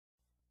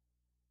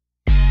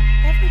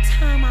Every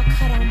time I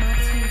cut on my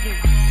TV,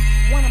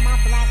 one of my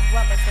black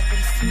brothers have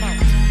been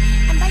smoked.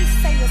 And they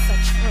say it's a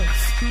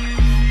truce.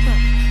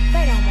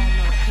 They don't want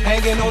no peace.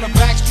 Hanging on the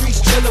back streets,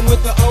 chilling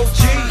with the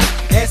OG.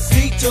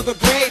 S.C. to the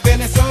grave,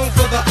 and it's on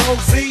for the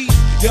OZs.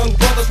 Young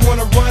brothers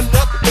wanna run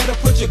up, better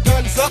put your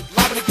guns up.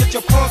 Liable to get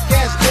your punk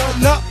ass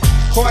done up.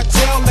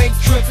 Cartel ain't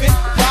tripping,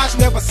 Raj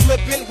never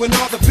slipping. When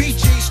all the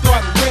BGs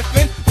start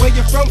riffing, where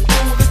you from,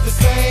 fool, it's the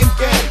same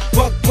game.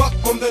 Buck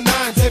from the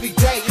nines every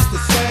day, it's the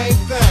same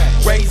thing.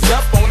 Raised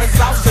up on the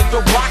south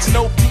central blocks,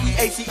 no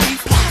PACE.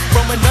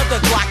 From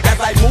another block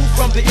as I move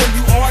from the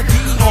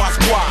MURDER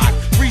squad.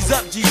 Freeze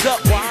up, G's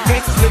up,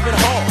 gangsters living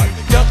hard.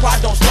 Young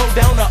pride don't slow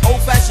down, the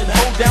old-fashioned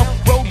hold down.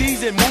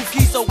 Roadies and move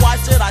keys, so why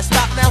should I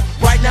stop now?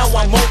 Right now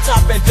I'm on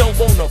top and don't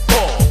wanna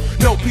fall.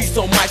 No peace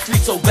on my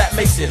street, so that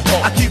makes it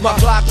hard. I keep my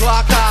block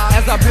high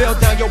as I build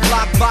down your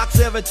block box.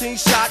 17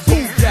 shot,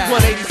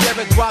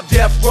 187 drop,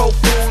 death row,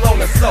 fool on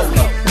a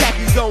solo.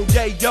 Khakis on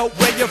yo,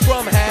 where you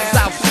from?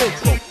 South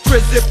Central.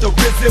 Trizip the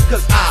rizip,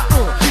 cause I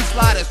peace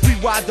sliders, we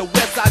ride the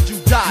west side,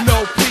 you die.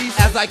 No peace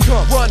as I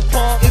come, run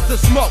palm, it's the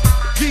smoke.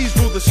 G's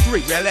rule the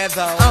street,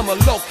 I'm a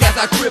loc as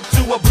I grip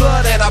to a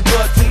blood and I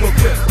blood to a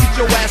grip. Get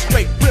your ass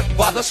straight ripped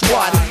by the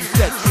squad if you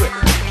set trip.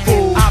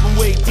 Fool. I've been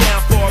way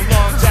down for a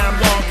long time,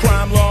 long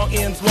crime, long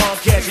ends, long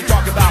cash. You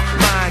talk about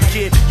mine,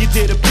 kid. You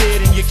did a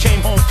bid and you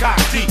came home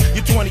cocky.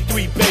 You're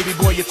 23, baby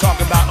boy, you're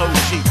talking about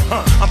OG.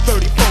 I'm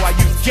 34, I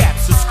use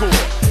gaps to score.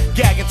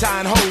 Gagging,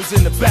 tying hoes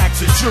in the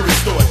backs of jury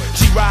stores.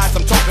 She rides,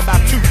 I'm talking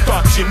about two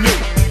thugs you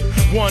knew.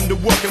 One to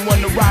work and one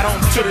to ride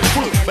on to the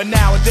crew. But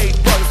nowadays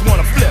brothers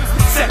wanna flip,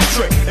 set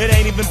trick. It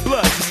ain't even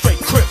blood, it's straight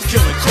Crips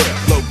killing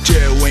Crips. Low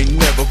jail ain't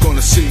never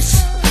gonna cease,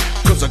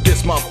 cause I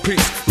guess my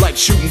peace like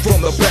shooting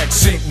from the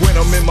backseat. When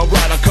I'm in my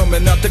ride, I'm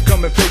coming out to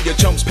come and pay your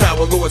chumps.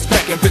 Power lords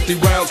packing 50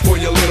 rounds for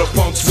your little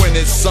punks. When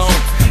it's on,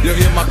 you'll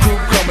hear my crew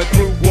coming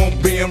through.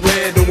 Won't be in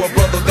red or a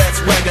brother that's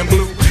red and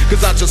blue,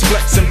 cause I just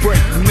flex and break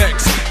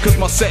necks, cause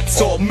my set's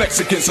all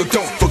Mexican, so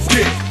don't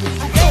forget.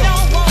 They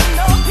don't want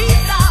no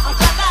peace, our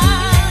brother.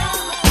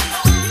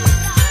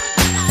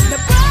 The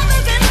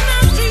brothers in the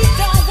streets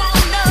don't want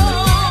no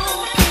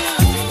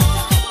peace.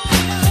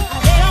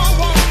 They don't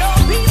want no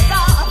peace,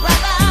 our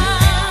brother.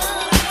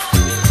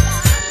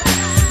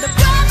 The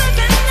brothers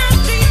in the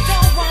streets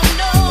don't want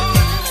no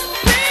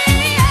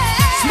peace.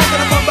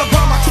 Smoking another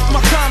bomb, I keep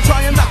my calm,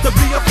 trying not to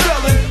be a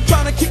felon.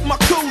 Trying to keep my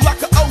cool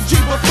like an OG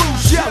with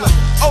fools yelling.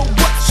 Oh,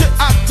 what should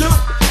I do?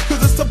 Cause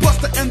it's a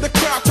buster in the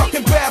crowd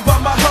talking bad by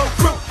my whole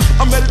crew.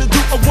 I'm ready to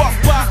do a walk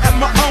by at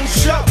my own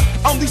show.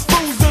 On these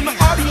fools in the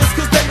audience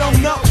cause they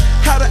don't know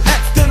how to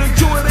act and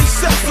enjoy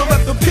themselves. So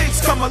let the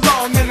pigs come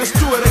along and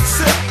destroy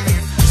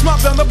themselves.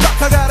 Smart down the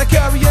block, I gotta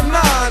carry a 9.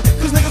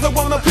 Cause niggas don't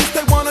want a piece,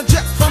 they want a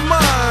jet from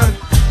mine.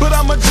 But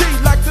I'm a G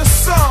like the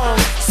song,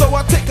 so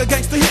I take a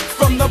gangster hit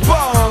from the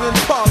bong and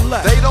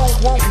parlay. They don't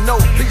want no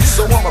peace,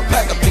 so I'ma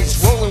pack a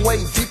piece. Rolling way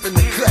deep in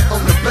the cut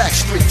on the back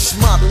streets.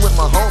 Mobbing with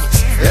my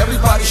homies,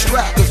 everybody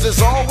strapped. Cause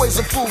there's always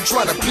a fool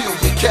trying to peel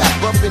your cap.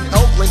 Up in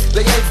Oakland,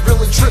 they ain't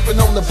really tripping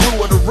on the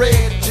blue or the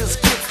red. Just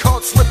get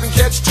caught slipping,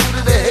 catch 2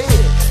 to the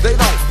head. They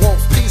don't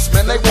want peace,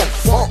 man, they want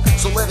funk.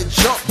 So let it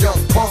jump,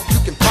 young punk. You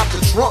can pop the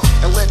trunk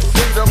and let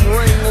freedom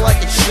ring like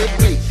it should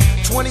be.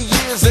 20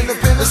 years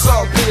independence,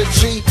 all good,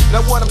 G.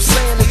 Now what I'm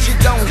saying is you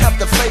don't have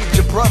to fade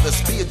your brothers.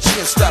 Be a G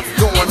and stop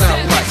going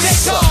out like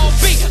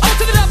suckers. On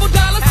to the double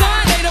dollar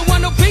sign, they don't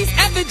want no peace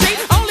at the G.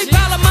 Only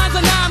dollar mine's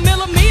a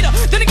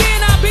 9mm. Then again,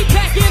 I'll be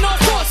packing on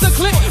force a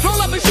clip. Roll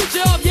up and shoot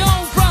you off your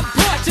own front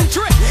porch and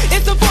trip.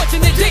 It's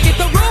unfortunate, dig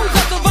it. The rules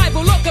of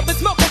survival. Look up and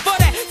smoke for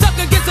that.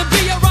 Sucker gets to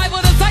be a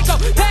rival to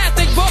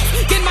psychopathic books.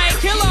 Get my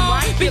kill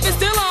on, beef is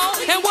still on.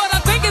 And what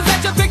I think is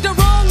that you picked the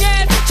wrong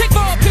end. Check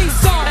for a peace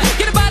song.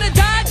 Get about to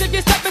dodge if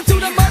you step into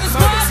the murder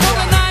squad. For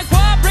the 9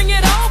 squad, bring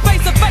it on,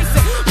 face to face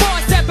it. Boy,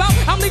 step out,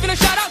 I'm leaving a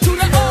shout out to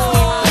the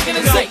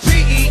organization.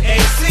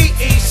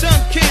 PEACE,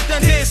 some kid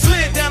done hit,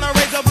 slid down a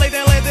razor blade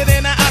and landed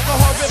in an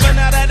alcohol river.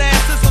 Now that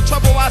ass is some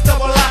trouble, I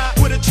double lie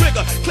with a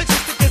trigger. Clicks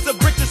and stickers, a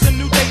brick, just a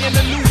new day in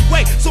a new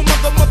way. So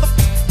mother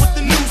with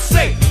the new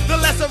say. The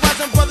lesser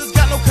rising brothers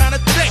got no kind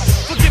of thing.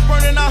 Forget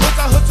burning our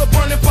hoods are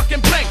burning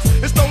fucking blanks.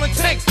 It's stolen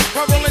tanks,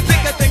 while rolling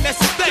dick, that thing that's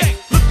a thing.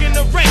 Look in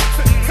the rank,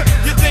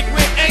 you think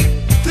we ain't?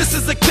 This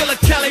is a killer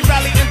Cali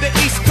rally in the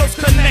East Coast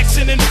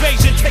connection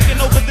invasion, taking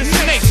over this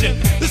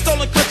nation. The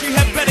stolen